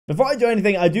Before I do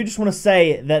anything, I do just want to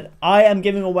say that I am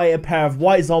giving away a pair of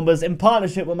white Zombas in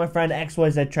partnership with my friend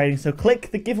XYZ Trading. So click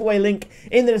the giveaway link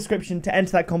in the description to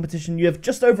enter that competition. You have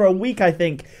just over a week, I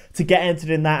think, to get entered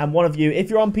in that. And one of you, if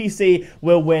you're on PC,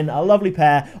 will win a lovely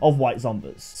pair of white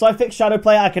Zombas. So I fixed Shadow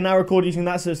Play. I can now record using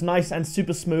that, so it's nice and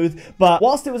super smooth. But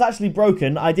whilst it was actually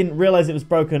broken, I didn't realize it was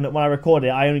broken when I recorded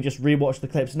it. I only just rewatched the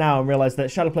clips now and realized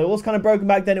that Shadow Play was kind of broken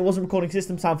back then. It wasn't recording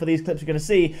system sound for these clips you're going to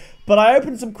see. But I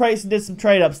opened some crates and did some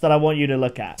trade-ups that I want you to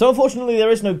look at. So unfortunately, there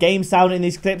is no game sound in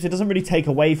these clips. It doesn't really take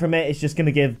away from it. It's just going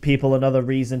to give people another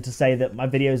reason to say that my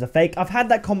videos are fake. I've had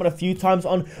that comment a few times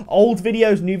on old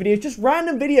videos, new videos, just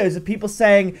random videos of people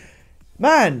saying,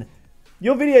 man,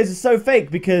 your videos are so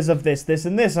fake because of this, this,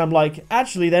 and this. I'm like,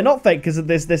 actually, they're not fake because of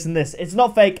this, this, and this. It's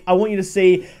not fake. I want you to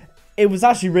see. It was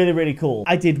actually really, really cool.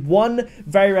 I did one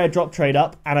very rare drop trade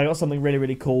up, and I got something really,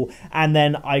 really cool. And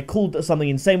then I called that something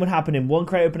insane would happen in one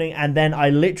crate opening, and then I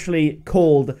literally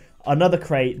called another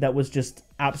crate that was just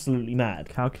absolutely mad.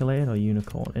 Calculated or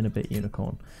unicorn? In a bit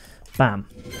unicorn. Bam.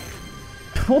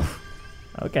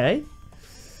 Okay.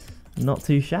 Not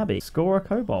too shabby. Score a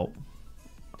cobalt.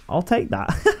 I'll take that.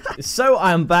 So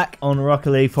I am back on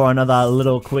Rocket League for another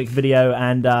little quick video,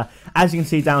 and as you can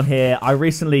see down here, I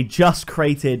recently just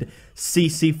created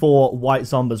CC4 white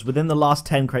Zombas within the last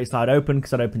 10 crates that I'd opened,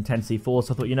 because I'd opened 10 C4s.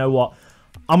 So I thought, you know what,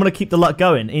 I'm going to keep the luck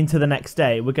going into the next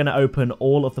day. We're going to open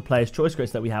all of the player's choice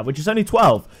crates that we have, which is only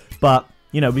 12, but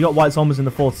you know, we got white Zombas in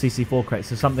the 4th CC4 crate,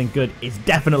 so something good is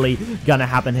definitely going to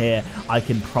happen here. I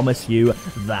can promise you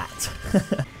that.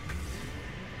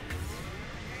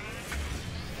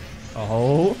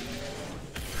 Oh,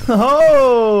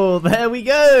 there we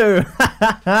go.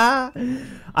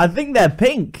 I think they're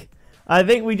pink. I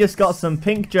think we just got some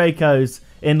pink Dracos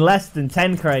in less than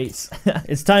 10 crates.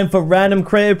 It's time for random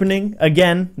crate opening.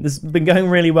 Again, this has been going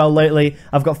really well lately.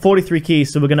 I've got 43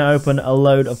 keys, so we're going to open a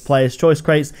load of player's choice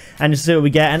crates and just see what we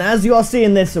get. And as you are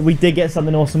seeing this, we did get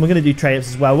something awesome. We're going to do trade-ups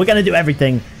as well. We're going to do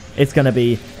everything. It's going to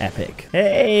be epic.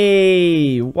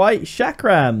 Hey, white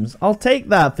Shakrams. I'll take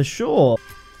that for sure.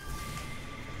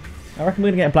 I reckon we're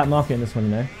going to get a black market in this one,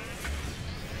 you know.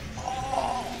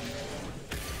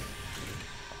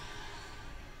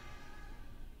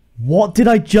 What did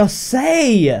I just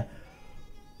say?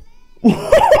 What?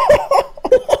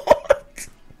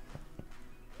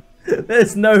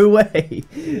 There's no way.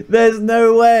 There's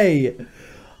no way.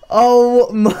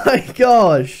 Oh my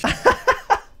gosh.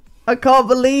 I can't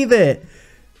believe it.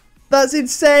 That's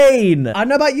insane. I don't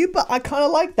know about you, but I kind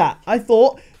of like that. I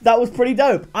thought that was pretty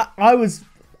dope. I was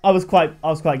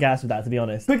quite gassed with that, to be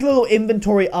honest. Quick little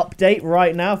inventory update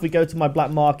right now. If we go to my black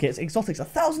markets, exotics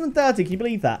 1,030. Can you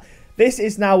believe that? This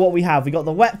is now what we have. We got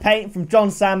the wet paint from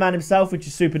John Sandman himself, which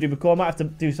is super duper cool. I might have to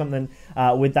do something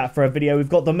with that for a video. We've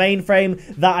got the mainframe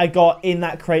that I got in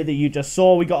that crate that you just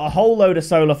saw. We got a whole load of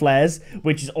solar flares,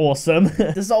 which is awesome.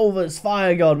 Dissolvers,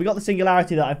 fire god. We got the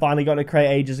singularity that I finally got in a crate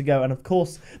ages ago, and of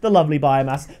course the lovely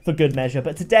biomass for good measure.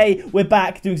 But today we're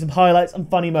back doing some highlights and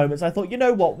funny moments. I thought, you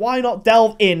know what? Why not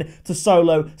delve in to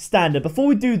solo standard? Before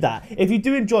we do that, if you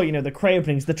do enjoy, you know, the crate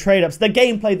openings, the trade ups, the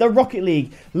gameplay, the Rocket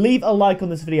League, leave a like on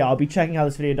this video. I'll be checking how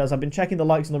this video does. I've been checking the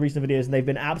likes on the recent videos, and they've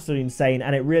been absolutely insane,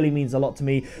 and it really means a lot to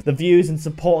me. The views and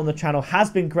support on the channel has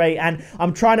been great, and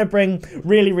I'm trying to bring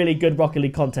really, really good Rocket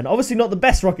League content. Obviously not the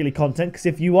best Rocket League content, because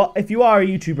if you are a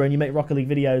YouTuber and you make Rocket League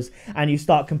videos and you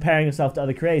start comparing yourself to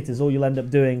other creators, all you'll end up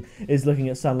doing is looking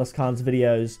at Sunless Khan's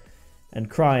videos and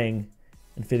crying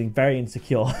and feeling very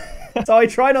insecure. So I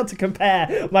try not to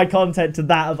compare my content to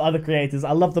that of other creators.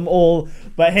 I love them all,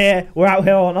 but here, we're out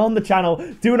here on the channel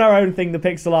doing our own thing, the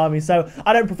Pixel Army. So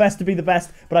I don't profess to be the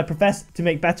best, but I profess to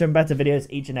make better and better videos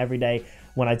each and every day.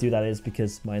 When I do, that is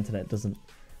because my internet doesn't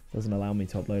allow me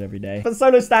to upload every day. But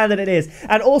solo standard it is.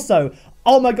 And also,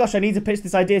 oh my gosh, I need to pitch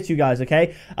this idea to you guys,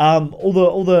 okay?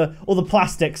 All the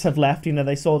plastics have left. You know,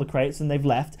 they saw the crates and they've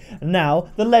left. And now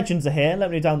the legends are here. Let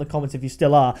me know down in the comments if you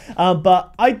still are.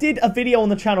 But I did a video on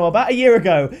the channel about a year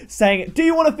ago saying, do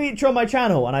you want to feature on my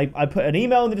channel? And I put an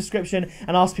email in the description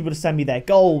and asked people to send me their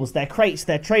goals, their crates,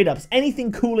 their trade ups,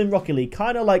 anything cool in Rocket League.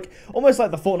 Kind of like, almost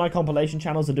like the Fortnite compilation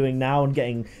channels are doing now and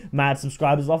getting mad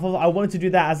subscribers off of. I wanted to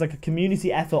do that as like a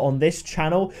community effort on this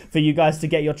channel for you guys to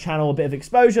get your channel a bit of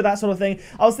exposure, that sort of thing.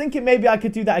 I was thinking maybe I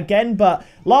could do that again, but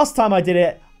last time I did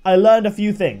it, I learned a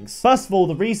few things. First of all,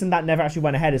 the reason that never actually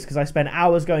went ahead is because I spent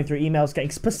hours going through emails, getting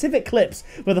specific clips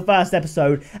for the first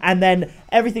episode, and then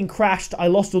everything crashed. I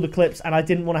lost all the clips, and I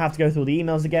didn't want to have to go through all the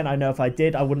emails again. I know if I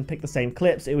did, I wouldn't pick the same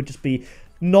clips. It would just be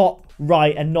not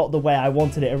right and not the way I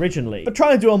wanted it originally. But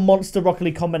trying to do a monster Rocket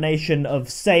League combination of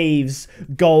saves,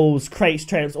 goals, crates,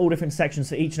 trailers, all different sections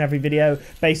for each and every video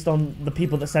based on the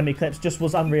people that send me clips just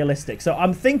was unrealistic. So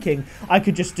I'm thinking I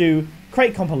could just do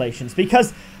crate compilations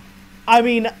because, I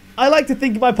mean, I like to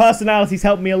think my personalities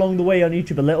helped me along the way on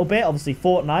YouTube a little bit. Obviously,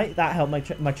 Fortnite, that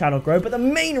helped my channel grow. But the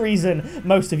main reason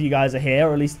most of you guys are here,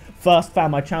 or at least first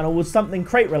found my channel, was something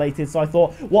crate related. So I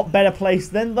thought, what better place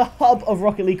than the hub of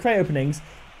Rocket League crate openings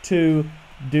to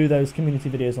do those community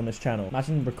videos on this channel.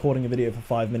 Imagine recording a video for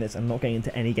 5 minutes and not getting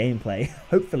into any gameplay.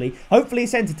 Hopefully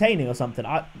it's entertaining or something.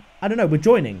 I don't know, we're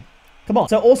joining. Come on.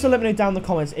 So also let me know down in the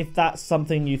comments if that's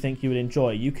something you think you would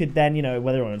enjoy. You could then, you know,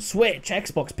 whether you're on Switch,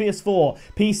 Xbox, PS4,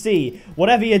 PC,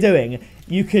 whatever you're doing,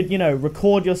 you could, you know,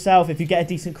 record yourself. If you get a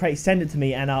decent crate, send it to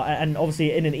me, and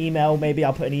obviously in an email, maybe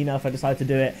I'll put an email if I decide to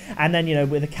do it, and then, you know,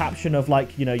 with a caption of,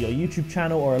 like, you know, your YouTube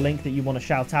channel or a link that you want to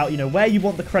shout out, you know, where you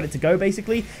want the credit to go,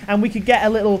 basically, and we could get a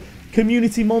little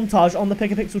community montage on the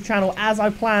pickapixel channel as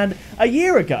I planned a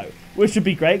year ago. Which would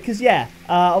be great, because, yeah,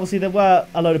 obviously there were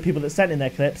a load of people that sent in their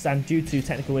clips, and due to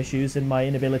technical issues and my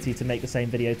inability to make the same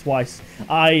video twice,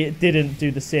 I didn't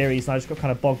do the series, and I just got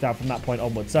kind of bogged down from that point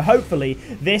onwards. So hopefully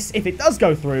this, if it does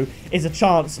go through, is a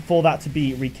chance for that to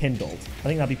be rekindled. I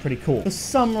think that'd be pretty cool. For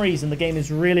some reason, the game is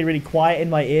really, really quiet in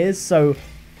my ears, so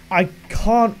I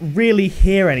can't really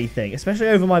hear anything, especially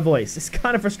over my voice. It's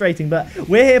kind of frustrating, but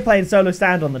we're here playing solo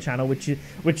stand on the channel,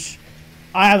 which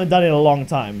I haven't done it in a long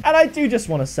time. And I do just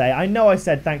want to say, I know I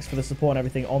said thanks for the support and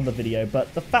everything on the video,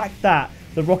 but the fact that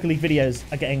the Rocket League videos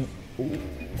are getting...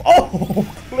 Oh,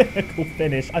 clinical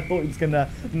finish. I thought he was going to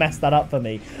mess that up for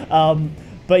me.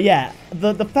 But yeah,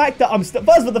 the fact that I'm still...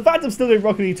 First of all, the fact I'm still doing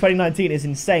Rocket League 2019 is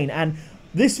insane. And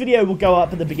this video will go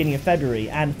up at the beginning of February.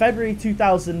 And February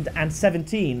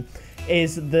 2017...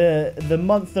 is the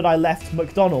month that I left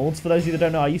McDonald's. For those of you that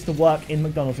don't know, I used to work in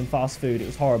McDonald's in fast food. It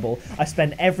was horrible. I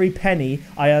spent every penny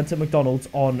I earned at McDonald's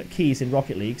on keys in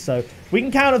Rocket League. So we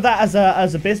can count that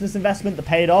as a business investment that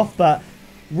paid off, but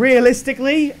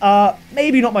realistically,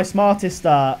 maybe not my smartest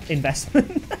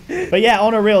investment. But yeah,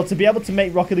 on a real, to be able to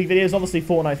make Rocket League videos, obviously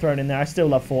Fortnite thrown in there. I still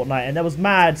love Fortnite, and there was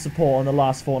mad support on the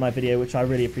last Fortnite video, which I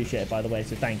really appreciate, by the way,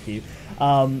 so thank you.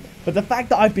 But the fact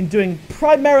that I've been doing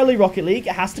primarily Rocket League,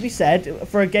 it has to be said,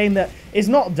 for a game that is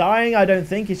not dying, I don't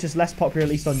think. It's just less popular, at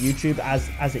least on YouTube,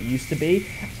 as it used to be.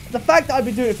 The fact that I've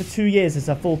been doing it for 2 years as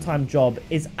a full-time job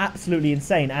is absolutely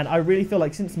insane, and I really feel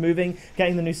like since moving,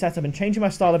 getting the new setup, and changing my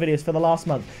style of videos for the last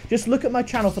month, just look at my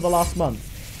channel for the last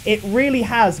month. It really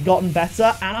has gotten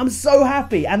better, and I'm so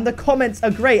happy, and the comments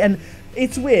are great, and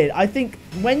it's weird. I think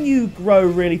when you grow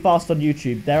really fast on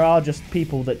YouTube, there are just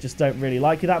people that just don't really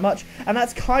like you that much, and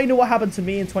that's kind of what happened to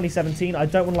me in 2017. I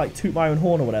don't want to, like, toot my own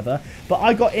horn or whatever, but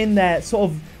I got in there sort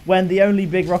of when the only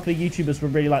big Rocket League YouTubers were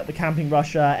really like the Camping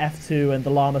Russia, F2, and the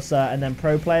Llama and then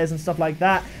pro players and stuff like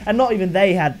that, and not even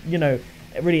they had, you know,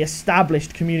 really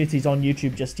established communities on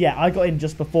YouTube just yet. I got in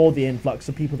just before the influx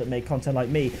of people that made content like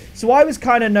me. So I was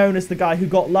kind of known as the guy who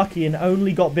got lucky and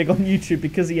only got big on YouTube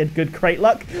because he had good crate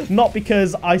luck, not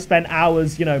because I spent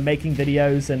hours, you know, making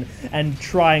videos and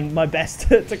trying my best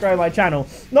to grow my channel.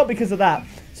 Not because of that.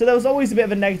 So there was always a bit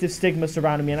of a negative stigma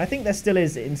surrounding me, and I think there still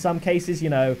is in some cases, you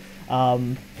know,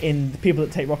 in the people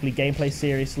that take Rocket League gameplay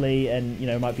seriously, and, you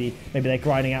know, maybe they're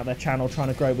grinding out their channel, trying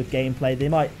to grow with gameplay. They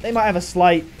might have a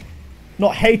slight,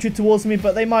 not hatred towards me,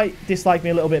 but they might dislike me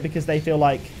a little bit because they feel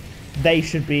like they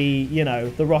should be, you know,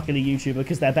 the Rocket League YouTuber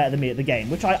because they're better than me at the game,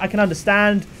 which I can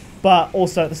understand, but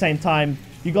also at the same time,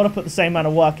 you got to put the same amount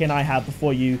of work in I have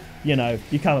before you know,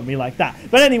 you come at me like that.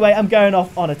 But anyway, I'm going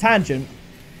off on a tangent.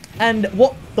 And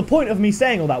what the point of me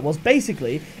saying all that was,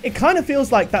 basically, it kind of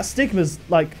feels like that stigma's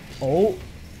like, oh,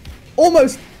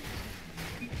 almost,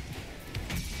 in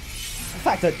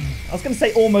fact, I was going to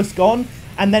say almost gone,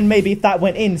 and then maybe if that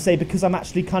went in, say, because I'm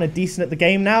actually kind of decent at the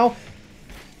game now.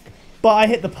 But I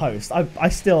hit the post.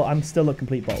 I'm still a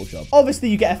complete bottle job. Obviously,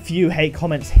 you get a few hate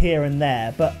comments here and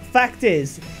there, but fact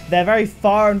is, they're very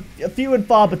few and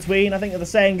far between, I think the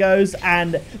saying goes,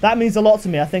 and that means a lot to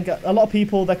me. I think a lot of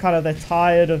people, they're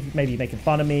tired of maybe making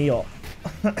fun of me, or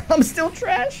I'm still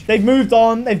trash. They've moved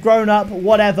on, they've grown up,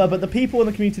 whatever, but the people in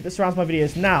the community that surrounds my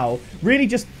videos now really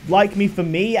just like me for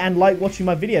me and like watching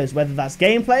my videos, whether that's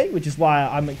gameplay, which is why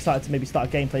I'm excited to maybe start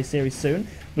a gameplay series soon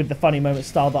with the funny moment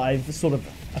style that I've sort of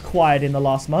acquired in the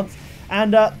last month,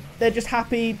 and they're just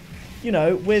happy, you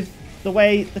know, with the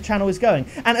way the channel is going.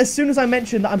 And as soon as I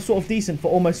mentioned that I'm sort of decent for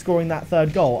almost scoring that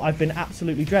third goal, I've been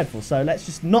absolutely dreadful, so let's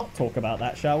just not talk about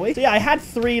that, shall we? So yeah, I had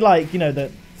three, like, you know, the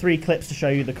 3 clips to show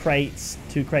you the crates,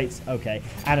 2 crates, okay,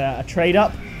 and a trade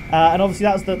up. And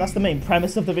obviously that's the main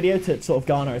premise of the video, to sort of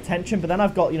garner attention. But then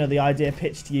I've got, you know, the idea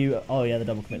pitched to you. Oh yeah, the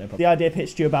double commit, no problem. The idea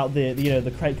pitched to you about the you know,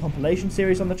 the Crate compilation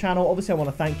series on the channel. Obviously I want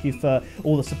to thank you for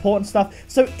all the support and stuff.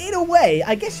 So in a way,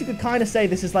 I guess you could kind of say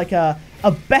this is like a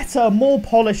better, more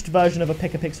polished version of a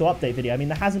Pick a Pixel update video. I mean,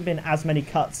 there hasn't been as many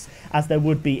cuts as there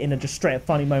would be in a just straight up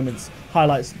funny moments,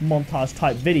 highlights, montage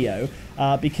type video,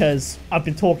 because I've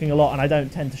been talking a lot and I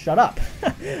don't tend to shut up.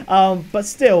 But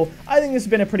still, I think this has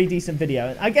been a pretty decent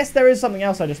video. I guess there is something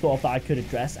else I just thought of that I could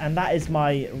address, and that is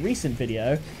my recent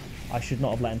video. I should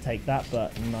not have let him take that,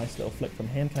 but nice little flick from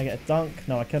him. Can I get a dunk?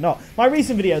 No, I cannot. My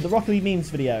recent video, the Rocket League memes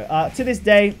video. To this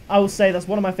day, I will say that's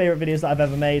one of my favorite videos that I've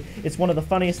ever made. It's one of the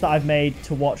funniest that I've made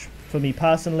to watch for me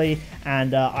personally,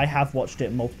 and I have watched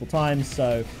it multiple times,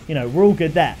 so, you know, we're all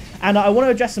good there. And I want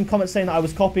to address some comments saying that I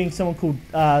was copying someone called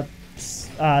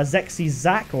Zexy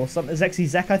Zach, or something, Zexy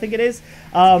Zek, I think it is.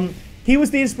 He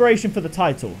was the inspiration for the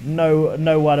title, no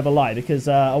word of a lie, because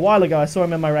a while ago I saw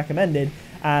him in my recommended,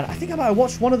 and I think I might have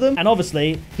watched one of them. And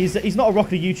obviously, he's not a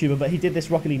Rocket League YouTuber, but he did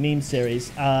this Rocket League meme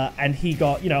series, and he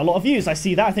got, you know, a lot of views. I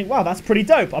see that, I think, wow, that's pretty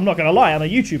dope. I'm not gonna lie, I'm a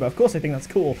YouTuber, of course I think that's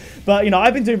cool. But, you know,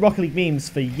 I've been doing Rocket League memes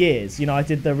for years. You know, I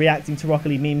did the reacting to Rocket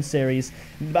League meme series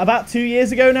about 2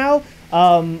 years ago now,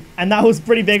 and that was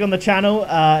pretty big on the channel.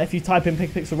 If you type in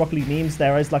Pickapixel Rocket League memes,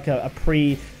 there is like a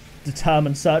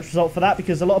predetermined search result for that,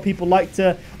 because a lot of people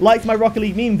like my Rocket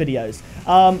League meme videos.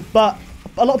 But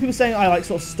a lot of people saying I like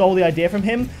sort of stole the idea from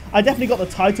him. I definitely got the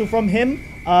title from him,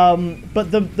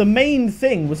 but the main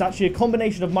thing was actually a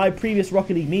combination of my previous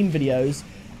Rocket League meme videos,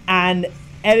 and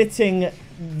editing.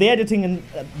 The editing and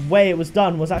way it was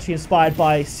done was actually inspired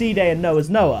by C-Day and Noah's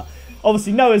Noah.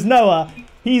 Obviously, Noah's Noah,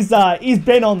 he's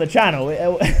been on the channel.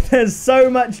 There's so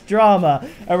much drama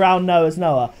around Noah's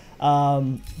Noah.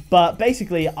 But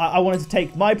basically, I wanted to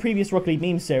take my previous Rocket League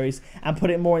meme series and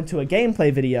put it more into a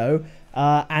gameplay video,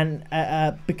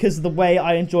 because of the way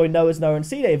I enjoy Noah's Noah and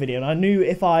C-Day video. And I knew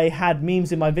if I had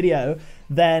memes in my video,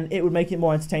 then it would make it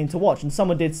more entertaining to watch. And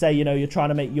someone did say, you know, you're trying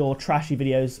to make your trashy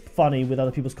videos funny with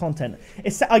other people's content.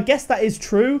 I guess that is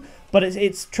true, but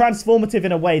it's transformative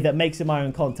in a way that makes it my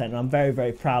own content, and I'm very,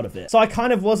 very proud of it. So I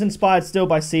kind of was inspired still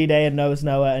by C-Day and Noah's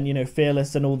Noah and, you know,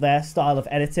 Fearless and all their style of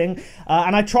editing.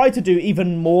 And I tried to do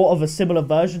even more of a similar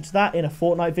version to that in a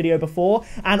Fortnite video before.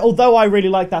 And although I really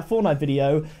liked that Fortnite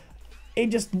video, it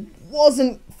just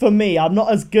wasn't for me. I'm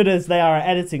not as good as they are at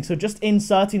editing, so just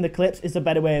inserting the clips is a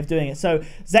better way of doing it. So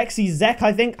Zexy Zek,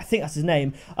 I think that's his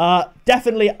name.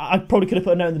 Definitely, I probably could have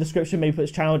put a note in the description, maybe put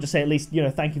his channel, just say at least, you know,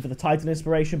 thank you for the title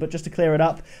inspiration. But just to clear it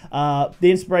up,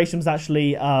 the inspiration was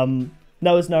actually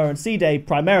Noah's Noah and C-Day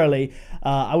primarily.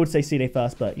 I would say C-Day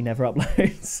first, but he never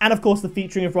uploads. And of course, the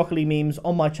featuring of Rocket League memes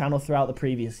on my channel throughout the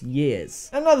previous years.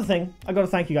 And another thing I got to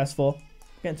thank you guys for,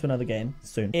 get into another game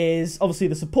soon, is obviously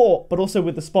the support, but also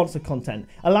with the sponsored content.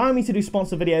 Allowing me to do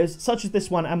sponsored videos, such as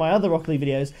this one and my other Rocket League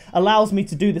videos, allows me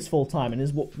to do this full time, and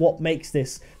is what makes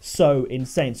this so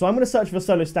insane. So I'm going to search for a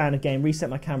solo standard game, reset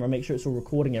my camera, make sure it's all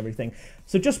recording everything.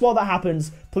 So just while that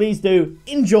happens, please do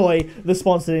enjoy the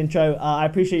sponsored intro. I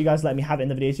appreciate you guys letting me have it in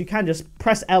the videos. You can just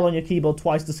press L on your keyboard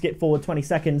twice to skip forward 20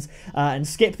 seconds and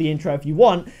skip the intro if you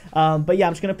want. But yeah,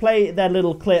 I'm just going to play their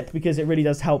little clip because it really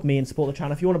does help me and support the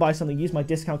channel. If you want to buy something, use my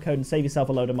discount code and save yourself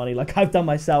a load of money like I've done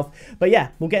myself. But yeah,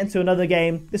 we'll get into another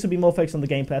game. This will be more focused on the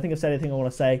gameplay. I think I've said everything I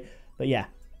want to say. But yeah,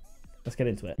 let's get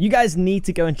into it. You guys need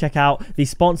to go and check out the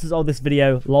sponsors of this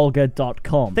video,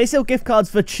 lolga.com. They sell gift cards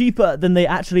for cheaper than they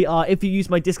actually are if you use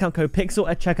my discount code PIXEL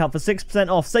at checkout for 6%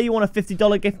 off. Say you want a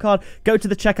 $50 gift card, go to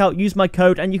the checkout, use my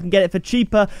code, and you can get it for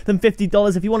cheaper than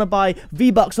 $50. If you want to buy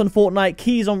V-Bucks on Fortnite,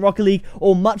 keys on Rocket League,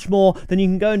 or much more, then you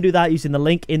can go and do that using the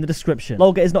link in the description.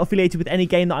 Lolga is not affiliated with any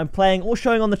game that I'm playing or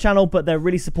showing on the channel, but they're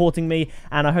really supporting me,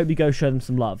 and I hope you go show them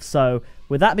some love. So,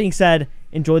 with that being said,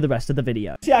 enjoy the rest of the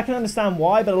video. Yeah, I can understand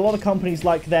why, but a lot of companies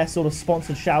like their sort of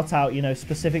sponsored shout out, you know,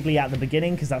 specifically at the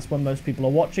beginning, because that's when most people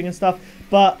are watching and stuff.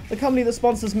 But the company that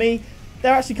sponsors me,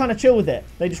 they're actually kind of chill with it.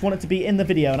 They just want it to be in the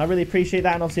video, and I really appreciate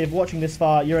that. And obviously, if you're watching this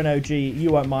far, you're an OG,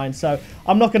 you won't mind. So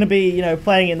I'm not going to be, you know,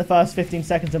 playing it in the first 15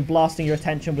 seconds and blasting your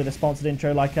attention with a sponsored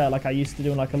intro like I used to do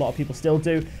and like a lot of people still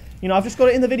do. You know, I've just got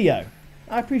it in the video.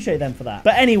 I appreciate them for that.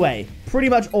 But anyway, pretty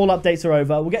much all updates are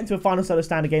over. We'll get into a final solo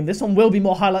standard game. This one will be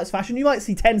more highlights fashion. You might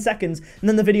see 10 seconds and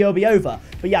then the video will be over.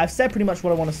 But yeah, I've said pretty much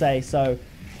what I want to say, so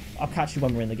I'll catch you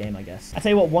when we're in the game, I guess. I tell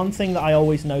you what, one thing that I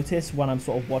always notice when I'm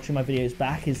sort of watching my videos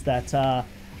back is that I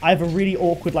have a really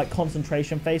awkward, like,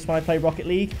 concentration face when I play Rocket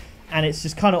League. And it's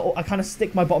just kind of, I kind of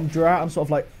stick my bottom drawer out. I'm sort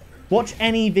of like, watch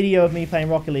any video of me playing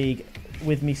Rocket League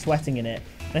with me sweating in it.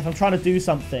 And if I'm trying to do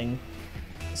something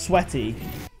sweaty,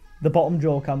 the bottom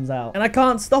jaw comes out. And I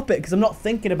can't stop it because I'm not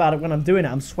thinking about it when I'm doing it.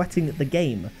 I'm sweating at the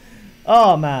game.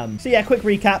 Oh, man. So, yeah, quick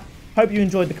recap. Hope you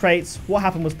enjoyed the crates. What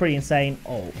happened was pretty insane.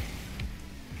 Oh.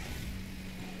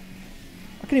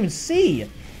 I couldn't even see.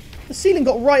 The ceiling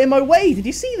got right in my way. Did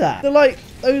you see that? They're like,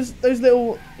 those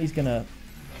little... He's gonna...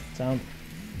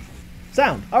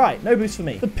 Sound. All right, no boost for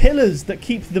me. The pillars that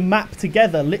keep the map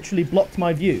together literally blocked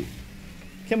my view.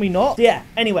 Can we not? Yeah,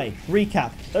 anyway,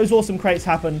 recap. Those awesome crates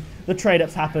happen. The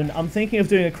trade-ups happen. I'm thinking of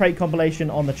doing a crate compilation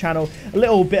on the channel. A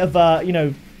little bit of a, you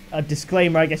know, a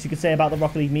disclaimer, I guess you could say, about the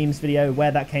Rocket League memes video,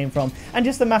 where that came from, and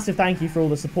just a massive thank you for all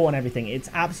the support and everything. It's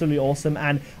absolutely awesome,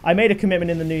 and I made a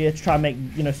commitment in the new year to try and make,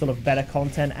 you know, sort of better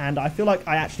content, and I feel like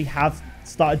I actually have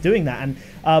started doing that. And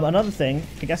another thing,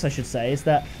 I guess I should say, is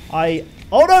that I...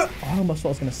 Oh, no! I almost thought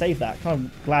I was going to save that. Kind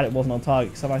of glad it wasn't on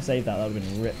target, because if I saved that, that would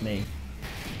have been ripped me.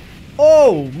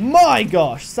 Oh my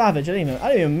gosh, savage. I didn't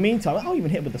even mean to. I don't even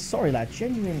hit with the sorry, lad.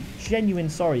 Genuine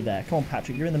sorry there. Come on,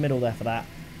 Patrick, you're in the middle there for that.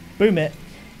 Boom it.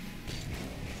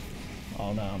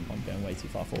 Oh no, I'm going way too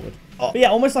far forward. Oh. But yeah,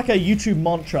 almost like a YouTube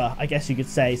mantra, I guess you could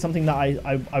say. Something that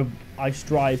I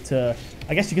strive to,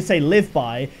 I guess you could say, live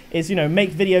by, is, you know,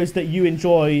 make videos that you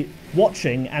enjoy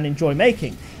watching and enjoy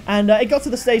making. And it got to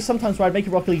the stage sometimes where I'd make a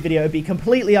Rocket League video, it'd be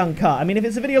completely uncut. I mean, if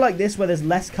it's a video like this where there's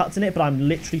less cuts in it, but I'm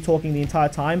literally talking the entire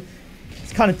time,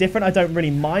 it's kind of different. I don't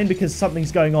really mind because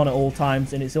something's going on at all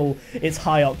times and it's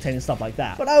high octane and stuff like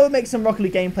that. But I would make some Rocket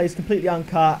League gameplays completely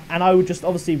uncut, and I would just,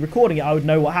 obviously recording it, I would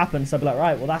know what happened. So I'd be like,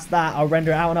 right, well that's that. I'll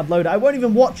render it out and upload it. I won't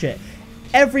even watch it.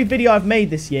 Every video I've made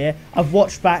this year, I've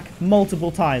watched back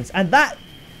multiple times, and that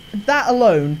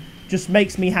alone just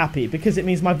makes me happy, because it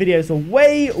means my videos are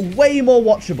way more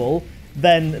watchable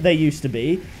than they used to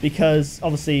be, because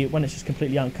obviously when it's just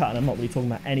completely uncut and I'm not really talking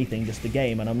about anything, just the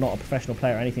game, and I'm not a professional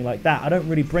player or anything like that, I don't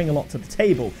really bring a lot to the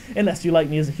table unless you like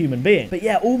me as a human being. But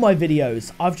yeah, all my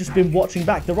videos I've just been watching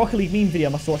back. The Rocket League meme video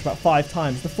I must have watched about 5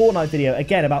 times. The Fortnite video,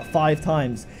 again, about 5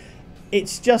 times.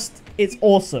 It's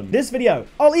awesome. This video,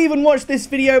 I'll even watch this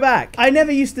video back. I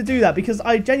never used to do that because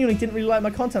I genuinely didn't really like my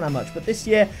content that much. But this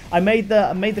year, I made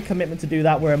the commitment to do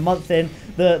that. We're a month in.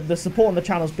 The support on the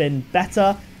channel's been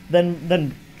better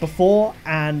than before,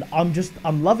 and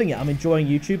I'm loving it. I'm enjoying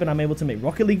YouTube, and I'm able to make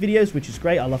Rocket League videos, which is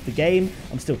great. I love the game.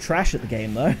 I'm still trash at the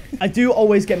game though. I do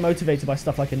always get motivated by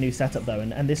stuff like a new setup though,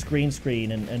 and this green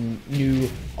screen and new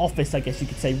office, I guess you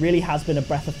could say, really has been a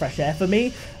breath of fresh air for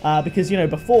me, because, you know,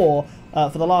 before,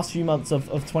 for the last few months of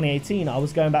 2018, I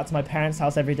was going back to my parents'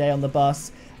 house every day on the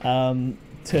bus,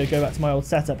 to go back to my old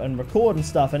setup and record and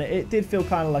stuff, and it did feel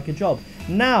kind of like a job.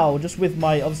 Now, just with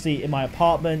my, obviously, in my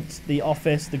apartment, the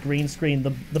office, the green screen,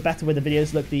 the better way the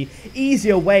videos look, the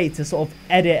easier way to sort of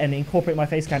edit and incorporate my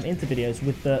face cam into videos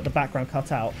with the background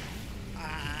cut out.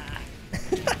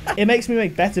 It makes me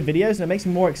make better videos, and it makes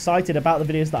me more excited about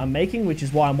the videos that I'm making, which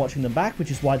is why I'm watching them back, which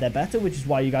is why they're better, which is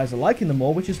why you guys are liking them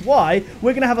more, which is why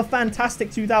we're going to have a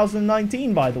fantastic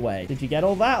 2019, by the way. Did you get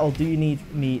all that, or do you need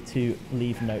me to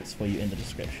leave notes for you in the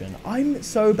description? I'm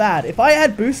so bad. If I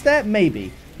had boost there,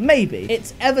 maybe.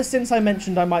 It's ever since I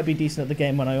mentioned I might be decent at the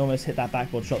game when I almost hit that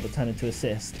backboard shot that turned into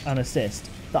an assist,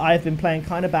 that I have been playing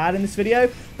kind of bad in this video,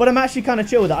 but I'm actually kind of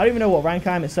chill with it. I don't even know what rank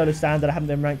I am at solo standard. I haven't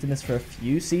been ranked in this for a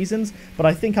few seasons, but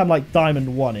I think I'm like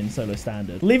Diamond 1 in solo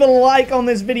standard. Leave a like on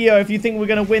this video if you think we're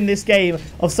going to win this game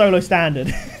of solo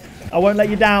standard. I won't let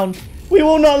you down. We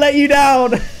will not let you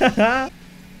down.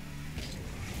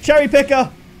 Cherry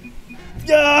picker.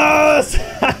 Yes!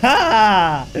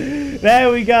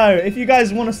 There we go. If you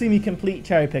guys want to see me complete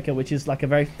Cherry Picker, which is like a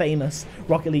very famous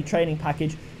Rocket League training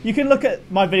package, you can look at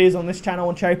my videos on this channel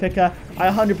on Cherry Picker. I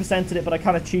 100%ed it, but I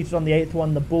kind of cheated on the 8th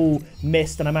one. The ball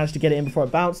missed, and I managed to get it in before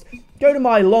it bounced. Go to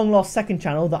my long-lost second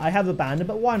channel that I have abandoned,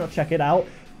 but why not check it out?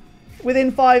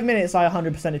 Within 5 minutes, I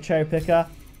 100%ed Cherry Picker,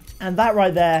 and that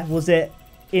right there was it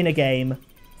in a game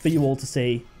for you all to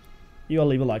see. You gotta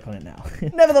leave a like on it now.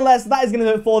 Nevertheless, that is going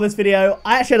to do it for this video.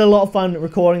 I actually had a lot of fun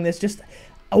recording this, just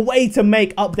a way to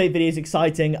make update videos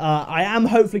exciting. I am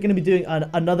hopefully going to be doing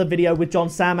another video with John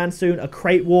Salman soon, a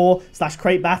crate war /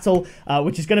 crate battle,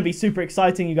 which is going to be super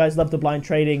exciting. You guys love the blind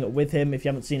trading with him. If you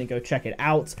haven't seen it, go check it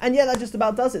out. And yeah, that just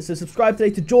about does it. So subscribe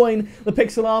today to join the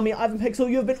Pixel Army. I've been Pixel,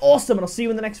 you have been awesome, and I'll see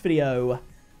you in the next video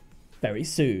very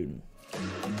soon.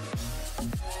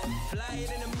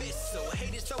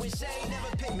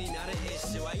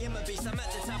 I am a beast, I'm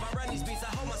at the top, I run these beats,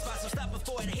 I hold my spot, so stop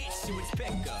before it hits you, it's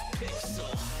pick up,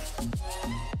 pixel.